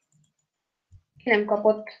 nem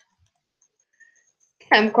kapott.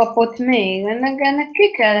 Nem kapott még, ennek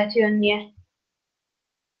ki kellett jönnie.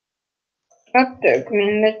 Hát tök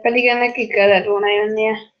mindegy, pedig ennek ki kellett volna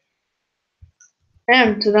jönnie.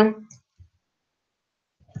 Nem tudom.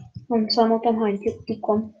 Nem számoltam, hány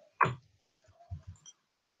tikon.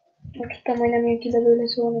 Tudtam, hogy nem jön ki belőle,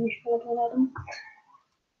 szóval nem is kellett volna adom.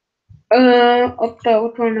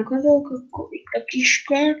 Ott vannak azok, akkor itt a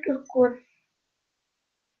kiskert, akkor...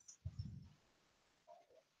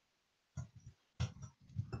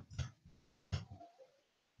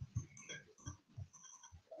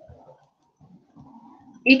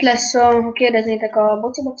 Itt lesz, ha kérdeznétek a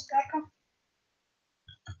boci kárka.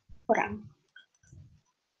 Korán.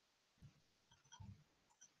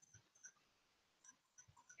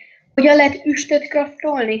 Hogyan lehet üstöt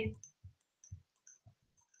craftolni?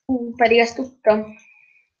 Pedig ezt tudtam.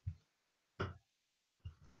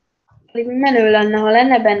 Pedig menő lenne, ha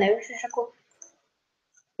lenne benne üst, és akkor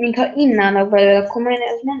mintha innának belőle, akkor majd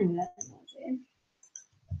ez menő lenne azért.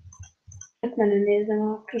 Hát menő nézem,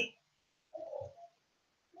 aki.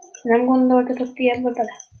 Nem gondoltatok ti ebbe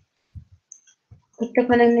bele? Hogy tök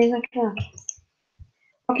menő néznek rá?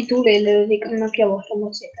 Aki túlélődik, annak javaslom,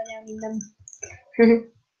 hogy szép legyen minden.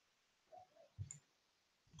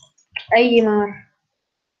 Ejjé már!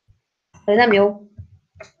 Ez nem jó.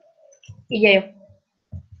 Így jó.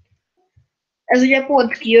 Ez ugye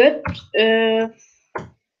pont kijött.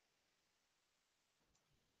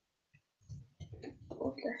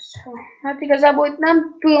 Ott lesz. Hát igazából itt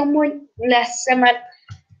nem tudom, hogy lesz-e, mert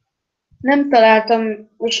nem találtam,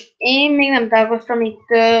 és én még nem találkoztam itt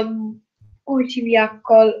úgy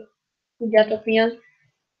hívjákkal, tudjátok mi az.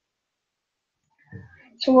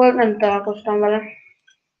 Szóval nem találkoztam vele.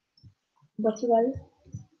 Bocival.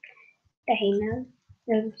 Tehénnel.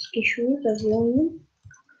 Ez kisült, az jó.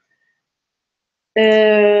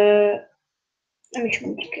 Nem is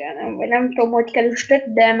úgy kell, vagy nem tudom, hogy kell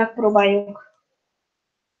üstöt, de megpróbáljuk.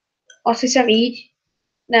 Azt hiszem így.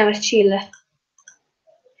 Nem, ez csille.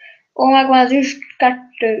 Ó, megvan az üst,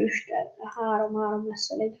 2 üstet. 3 lesz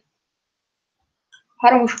elég.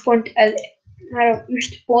 3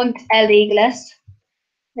 üst pont elég lesz.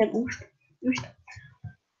 Nem üst.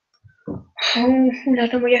 Úgy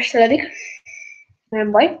látom, hogy esteledik.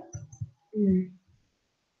 Nem baj.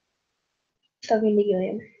 Csak mindig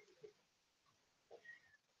jöjjön.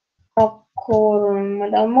 Akkor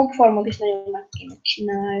majd a mobfarmot is nagyon meg kéne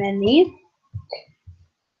csinálni.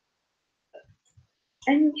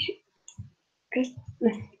 Egy,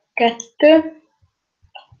 2,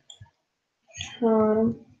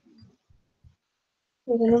 3.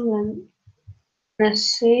 Ez nem lenne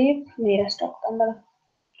szép. Miért ezt raktam bele?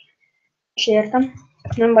 És értem.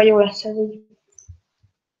 Nem baj, jó lesz ez így.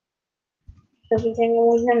 Ez úgy engem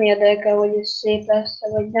úgy nem érdekel, hogy ez szép lesz,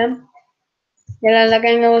 vagy nem. Jelenleg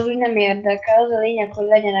engem az úgy nem érdekel. Az a lényeg, hogy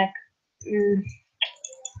legyenek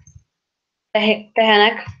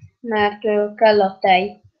tehenek, mert kell a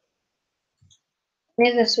tej.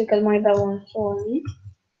 Nézd, őket majd be van szólni.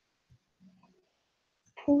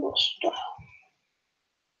 Puszta.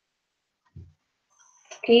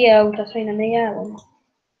 Ki elutaszt, hogy nem még el van?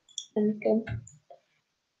 Nem tudom.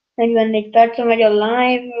 44 percre megy a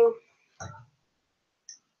live.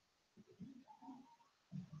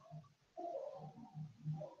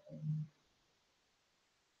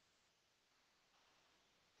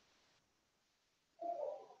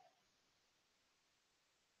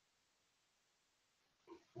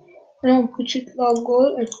 Nagyon kicsit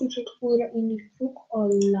laggol, egy kicsit újra indítjuk a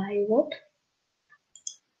live-ot.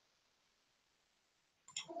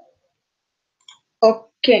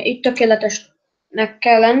 Oké, itt tökéletesnek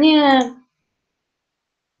kell lennie.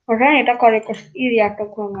 Ha zenét akarjuk, azt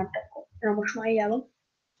írjátok meg, mert akkor na most már írjálom.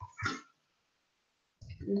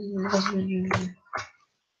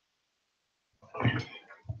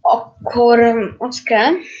 Akkor az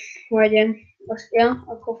kell, hogy azt, ja,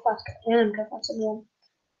 akkor fast kell, ja, nem kell fast,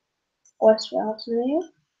 azt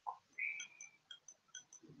felhasználjuk.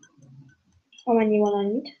 Amennyi van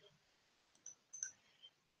annyit.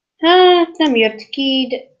 Hát nem jött ki,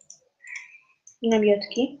 de nem jött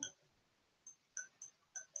ki.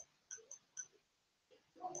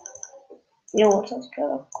 8-at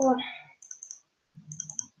kell akkor.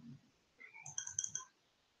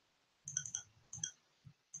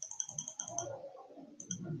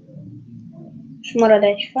 És marad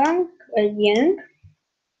egy fánk, egy ilyenünk.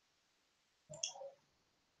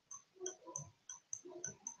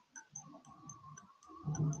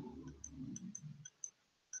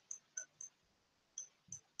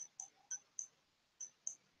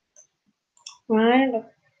 Majd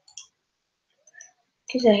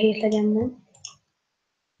 17 legyen meg.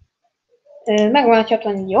 Megvan a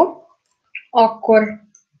csatlaní, jó? Akkor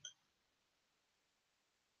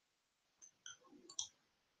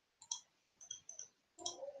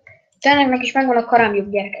Teneknek is megvan a karámjuk,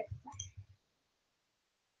 gyerekek.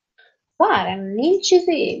 Várj, nincs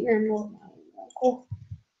izé, nem normál. Akkor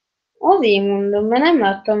azért mondom, mert nem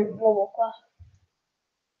láttam logokat.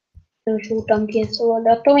 Nem is voltam ki, szóval,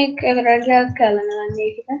 de attól még reggel kellene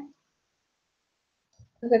lennék ide.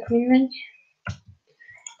 Ezek mindegy.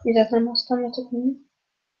 Vizet nem hoztam, ezek mindegy.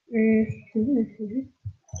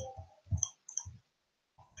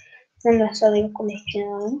 Nem lesz elég, akkor még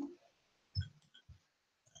csinálom.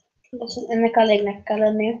 De ennek elégnek kell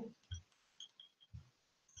lennie.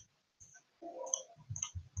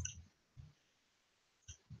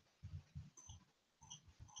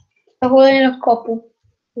 Ahol én a kapu.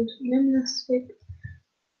 Ez nem lesz szép.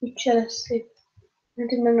 Itt se lesz szép.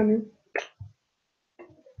 Hát itt meg nem jó.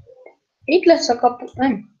 Itt lesz a kapu.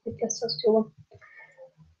 Nem, itt lesz az jó.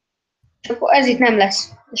 És akkor ez itt nem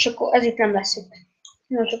lesz. És akkor ez itt nem lesz itt.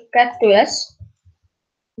 Na, csak 2 lesz.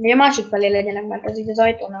 De a másik felé legyenek, mert ez így az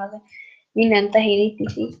ajtónál az minden tehén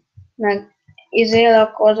itt. Meg izél,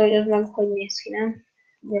 akkor az, hogy az meg hogy néz ki, nem?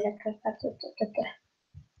 Gyerekek, hát itt, 2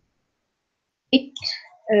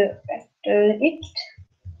 itt,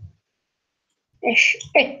 és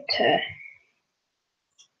itt.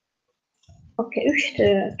 Oké, üst,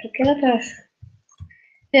 tökéletes.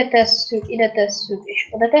 Ide tesszük, és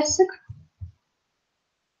oda tesszük.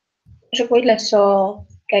 És akkor itt lesz a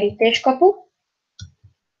kerítéskapu.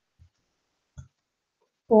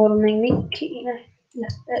 Akkor még mit kéne?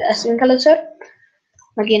 Eszünk először.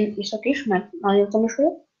 Meg én iszok is, mert nagyon tomos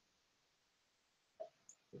vagyok.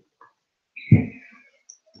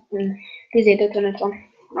 10:55 van.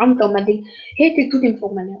 Nem tudom meddig. 7-ig tudni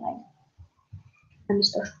fog menni a live. Nem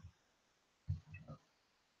biztos.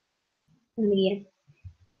 Nem ilyen.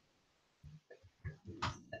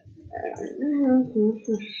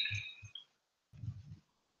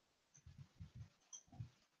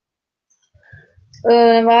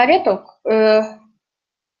 Várjatok.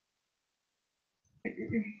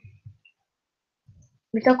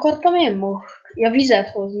 Mit akartam én most? Ja, vizet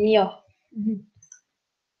hozni, ja.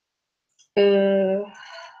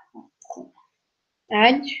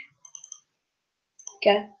 1,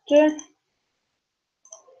 2,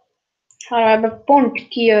 3, pont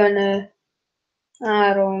kijön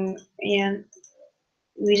 3 ilyen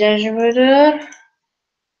vizes vödör.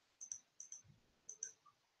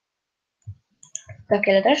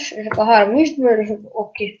 Tökéletes, és akkor 3 üstből, és akkor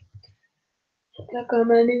oké. Le kell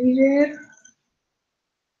menni vizér.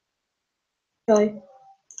 Jaj.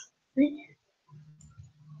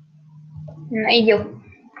 Na, így jó.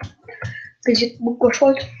 Kicsit bukkos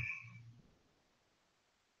volt.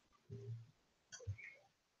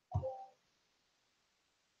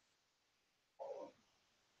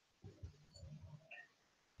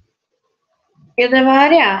 Ja, de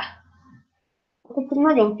várjál! Akkor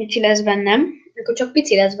nagyon pici lesz bennem. Akkor csak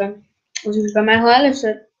pici lesz bennem az üstben, mert ha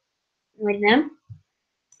először... Vagy nem.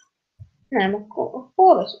 Nem, akkor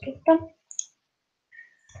rosszul tudtam.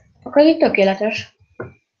 Akkor így tökéletes.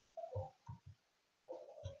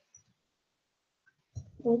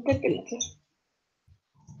 Tökéletes.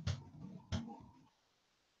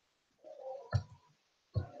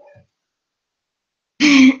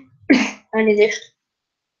 Elnézést.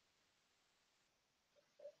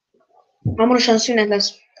 Hamarosan szünet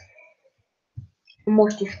lesz.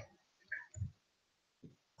 Most is.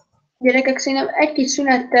 Gyerekek, szerintem egy kis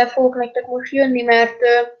szünettel fogok nektek most jönni, mert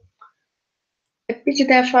egy picit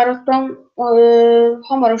elfáradtam,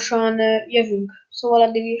 hamarosan jövünk, szóval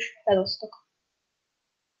addig is felosztok.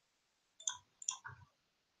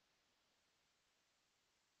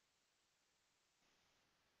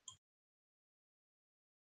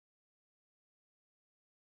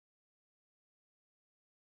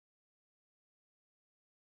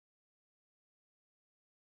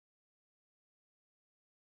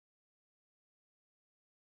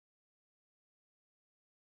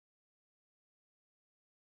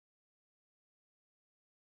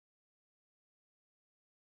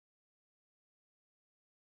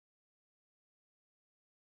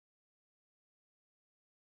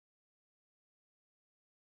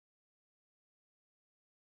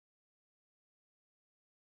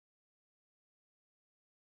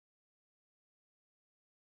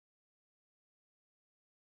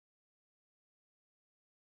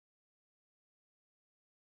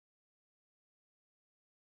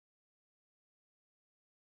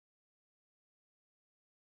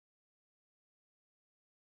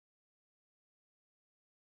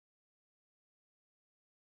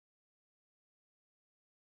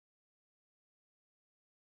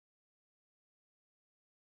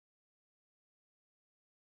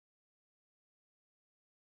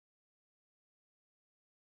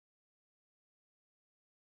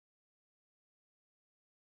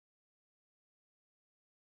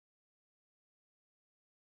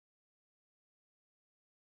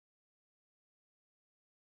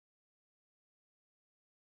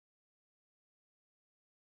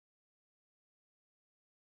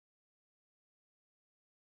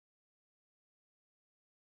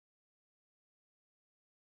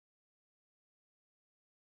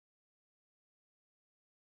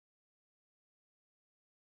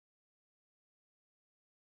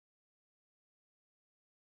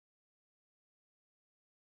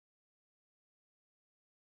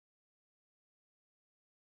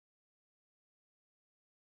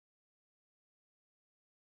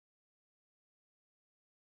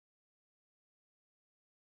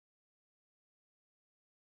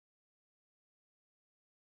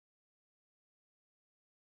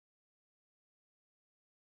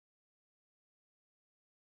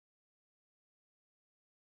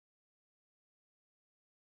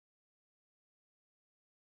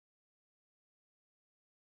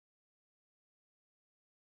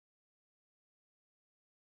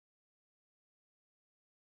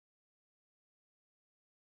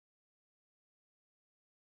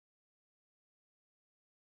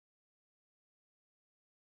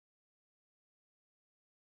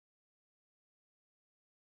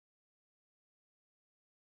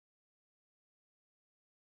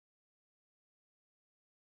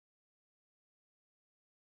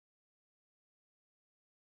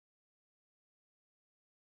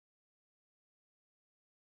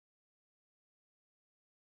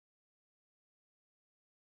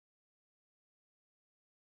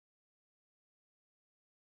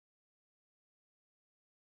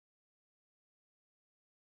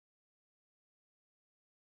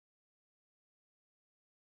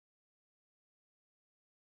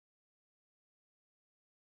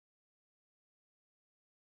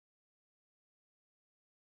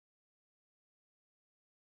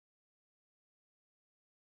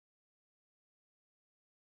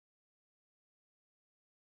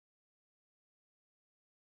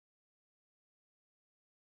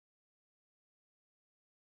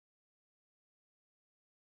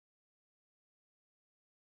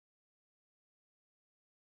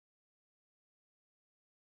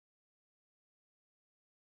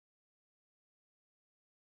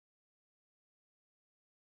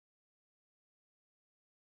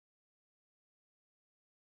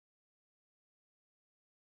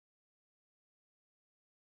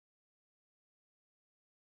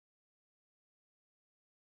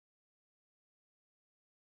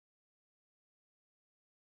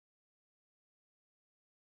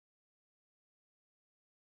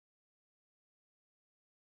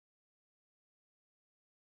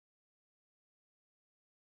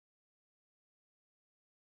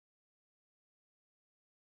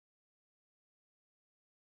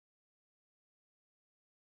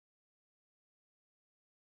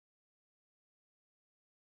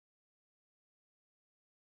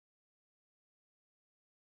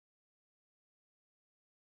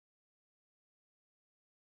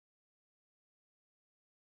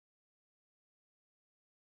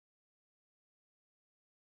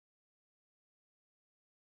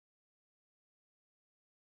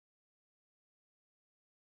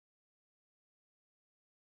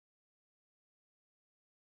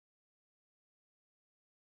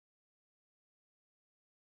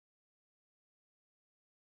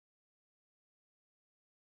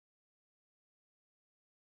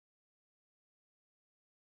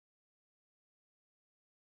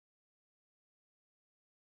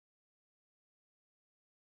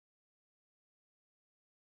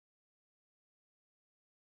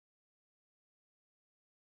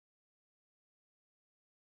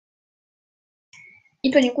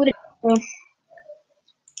 Itt vagyunk újra.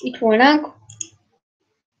 Itt volnánk.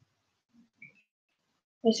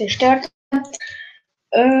 Vissza is tart.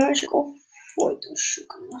 És akkor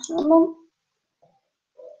folytassuk, azt mondom.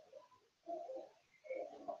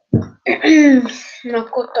 Na,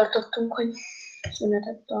 akkor ott tartottunk, hogy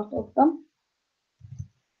szünetet tartottam.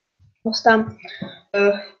 Aztán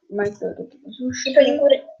megtöltöttük az újságot. Itt vagyunk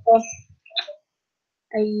újra.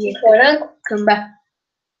 Itt volnánk. Kömbe.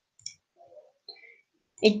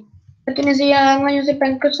 Egy történéziának nagyon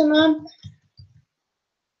szépen köszönöm.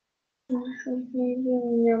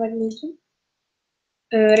 Vagy nézzük.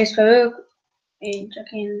 Résztvevők. Én csak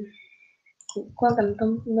nem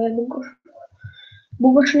tudom, miért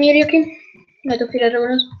bugosan írja ki. Lehet a félre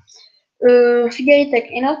van az. Figyeljétek,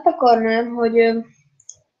 én azt akarnám, hogy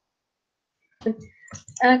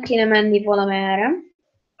el kéne menni valamerre.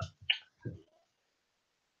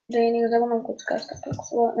 De én igazából nem kockáztatok,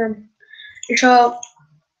 szóval nem. És a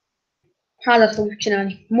házat fogjuk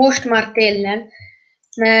csinálni. Most már tényleg,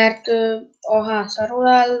 mert a ház arról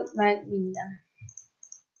áll, meg minden.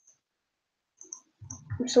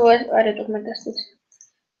 Szóval várjatok meg, ezt itt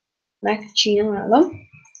megcsinálom.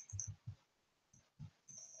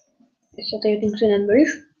 Visszatértünk szünetből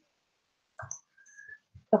is.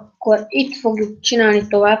 Akkor itt fogjuk csinálni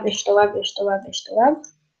tovább, és tovább, és tovább, és tovább.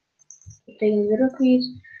 Itt régen az örökvíz.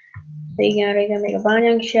 Régen még a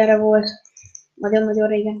bányánk is erre volt. Nagyon-nagyon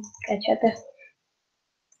régen, egy hete.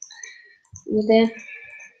 Ide.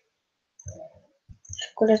 És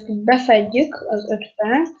akkor ezt így befedjük, az 5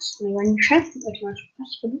 perc, még annyi se, 5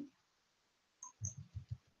 másodperc pedig.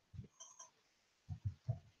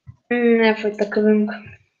 Elfogyt a kövünk.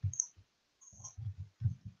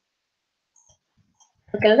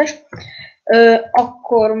 Tökéletes.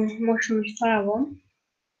 Akkor most fel van.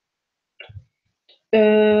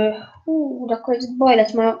 De akkor ez baj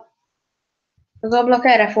lesz, mert az ablak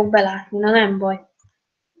erre fog belátni, na nem baj.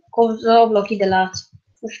 Akkor az ablak ide lát.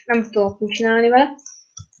 Most nem tudok mit csinálni vele.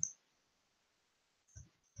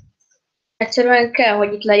 Egyszerűen kell,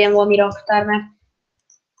 hogy itt legyen valami raktár, mert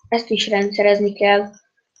ezt is rendszerezni kell.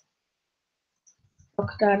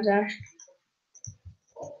 Raktárzást.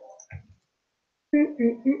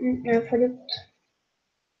 Elfogyott.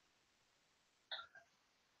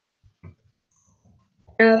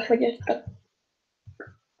 Elfogyott a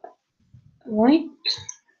white.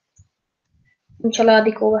 Nincs a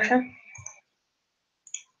ládikóba sem.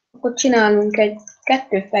 Akkor csinálunk egy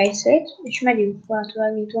 2 fejszét, és megyünk fát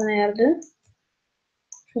vágni, itt van erdő.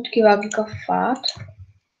 És ott kivágjuk a fát.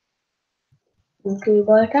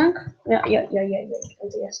 Kőbaltánk. Ja,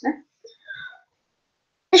 azért ezt ne.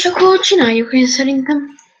 És akkor csináljuk én szerintem.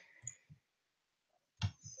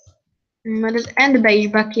 Mert az endbe is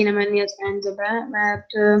be kéne menni az endbe,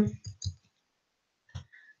 mert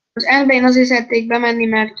az endbe én azért szerették bemenni,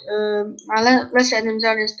 mert már leszeretném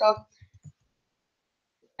zárni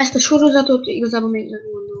ezt a sorozatot, igazából még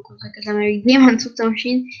nem gondolkozok ezen, mert így nyilván tudtam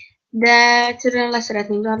sincs, de egyszerűen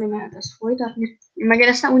leszeretném zárni, mert ezt folytatni. Meg én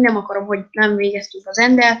ezt úgy nem akarom, hogy nem végeztünk az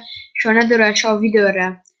enddel, se a netherrel, se a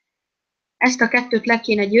vidőrrel. Ezt a 2-t le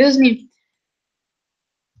kéne győzni,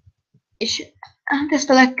 és hát ezt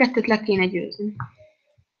a 2-t le kéne győzni.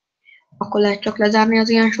 Akkor lehet csak lezárni az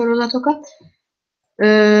ilyen sorozatokat.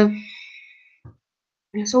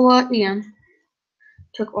 Szóval igen,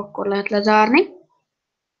 csak akkor lehet lezárni.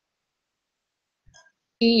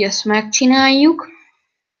 Így ezt megcsináljuk.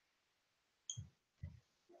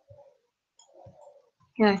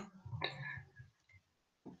 Jaj.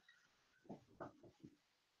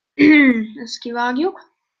 Ezt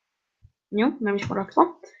kivágjuk. Jó, nem is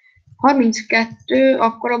maradva. 32,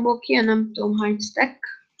 akkor abból kijön nem tudom hány stack.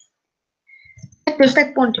 2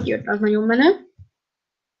 stack pont így jött, az nagyon menő.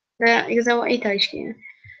 De igazából itt el is kéne.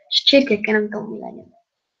 És csirkékkel nem tudom mi legyen.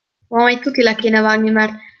 Valahogy tuti le kéne vágni,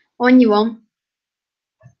 mert annyi van.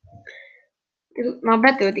 Már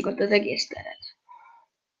betöltik ott az egész teret.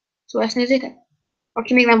 Szóval ezt nézzétek.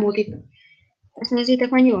 Aki még nem volt itt. Ezt nézzétek,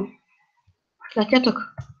 mennyi van.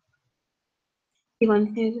 Látjátok? Ki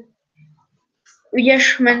van, nézzük.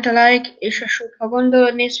 Ügyes, ment a like és a sub. Ha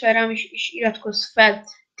gondolod, nézz fel rám és iratkozz fel.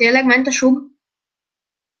 Tényleg ment a sub?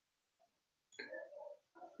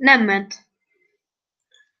 Nem ment.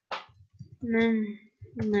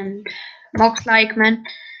 Nem. Max like ment.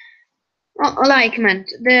 A like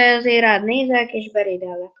ment, de azért rád nézek és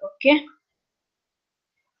berédellek, oké?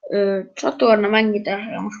 Csatorna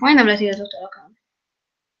megnyitásra. Most majdnem letiltott a lakám.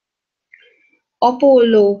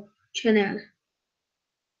 Apollo Channel.